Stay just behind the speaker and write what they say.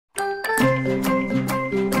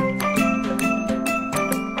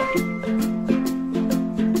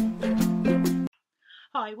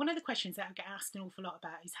Hi, one of the questions that I get asked an awful lot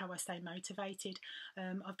about is how I stay motivated.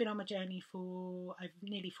 I've been on my journey for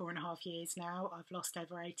nearly 4.5 years now. I've lost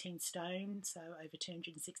over 18 stone, so over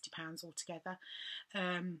 £260 altogether.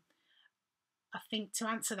 I think to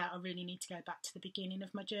answer that, I really need to go back to the beginning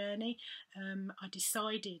of my journey. I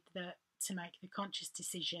decided that to make the conscious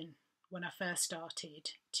decision when I first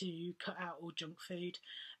started to cut out all junk food.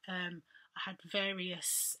 I had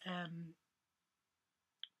various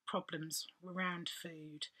problems around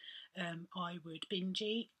food. I would binge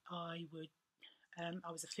eat. I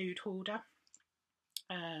was a food hoarder.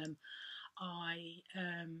 I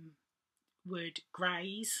would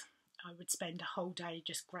graze. I would spend a whole day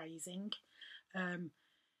just grazing.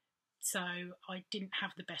 So I didn't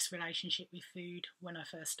have the best relationship with food when I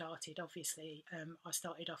first started. Obviously, I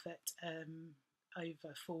started off at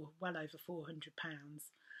well over £400.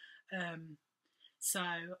 So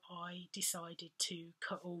I decided to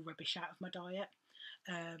cut all rubbish out of my diet.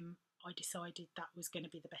 I decided that was going to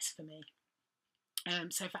be the best for me.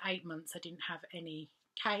 So for 8 months I didn't have any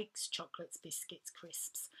cakes, chocolates, biscuits,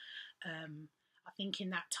 crisps. I think in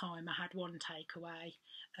that time I had one takeaway,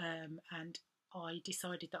 and I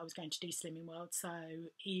decided that I was going to do Slimming World. So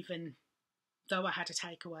even though I had a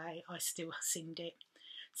takeaway, I still singed it.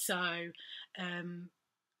 So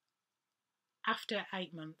after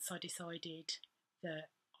 8 months I decided that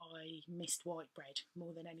I missed white bread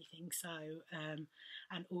more than anything. So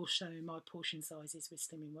and also my portion sizes with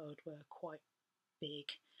Slimming World were quite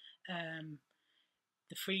big.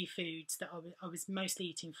 The free foods that I was mostly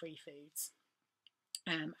eating free foods,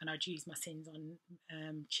 and I'd use my sins on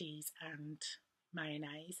cheese and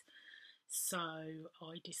mayonnaise. So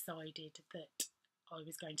I decided that I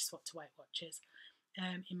was going to swap to Weight Watchers.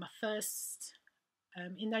 In my first,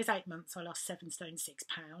 in those 8 months, I lost 7 stone 6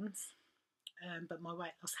 pounds. But my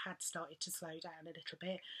weight loss had started to slow down a little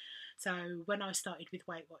bit. So when I started with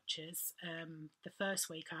Weight Watchers, the first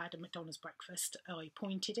week I had a McDonald's breakfast. I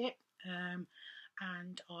pointed it,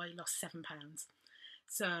 and I lost 7 pounds.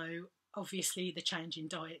 So obviously the change in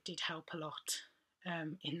diet did help a lot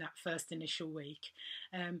in that first initial week.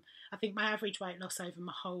 I think my average weight loss over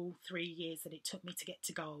my whole 3 years that it took me to get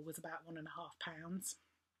to goal was about 1.5 pounds.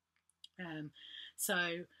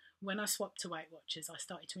 So when I swapped to Weight Watchers, I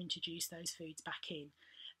started to introduce those foods back in.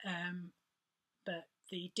 But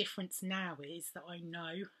the difference now is that I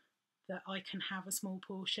know that I can have a small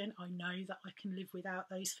portion. I know that I can live without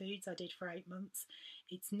those foods. I did for 8 months.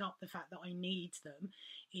 It's not the fact that I need them.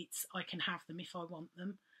 It's I can have them if I want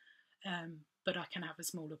them. But I can have a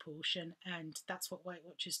smaller portion. And that's what Weight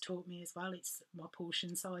Watchers taught me as well. It's my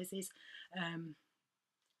portion sizes.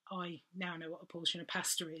 I now know what a portion of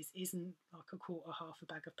pasta is. Isn't like a quarter, half a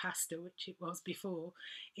bag of pasta, which it was before.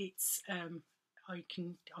 It's I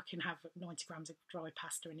can have 90 grams of dry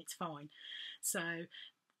pasta and it's fine. So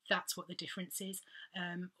that's what the difference is.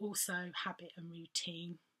 Also, habit and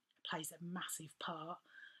routine plays a massive part.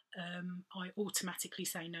 I automatically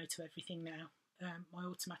say no to everything now. My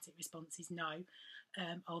automatic response is no.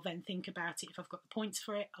 I'll then think about it. If I've got the points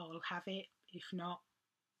for it, I'll have it. If not,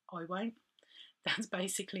 I won't. That's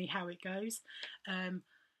basically how it goes. I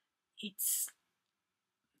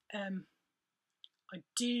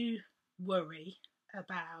do worry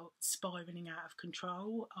about spiralling out of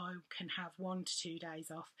control. I can have 1 to 2 days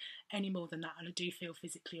off. Any more than that, and I do feel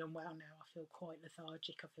physically unwell now. I feel quite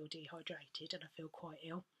lethargic, I feel dehydrated, and I feel quite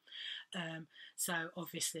ill. So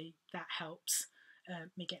obviously that helps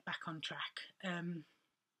me get back on track.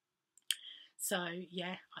 So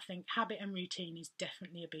yeah, I think habit and routine is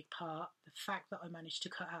definitely a big part. The fact that I managed to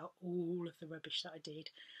cut out all of the rubbish that I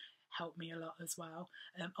did helped me a lot as well.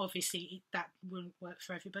 Obviously that wouldn't work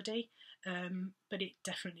for everybody, but it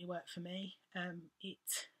definitely worked for me. I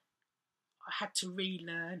had to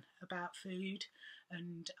relearn about food,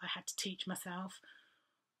 and I had to teach myself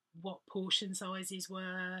what portion sizes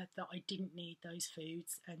were, that I didn't need those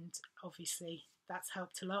foods, and obviously that's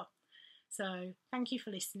helped a lot. So thank you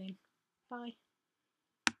for listening. Bye.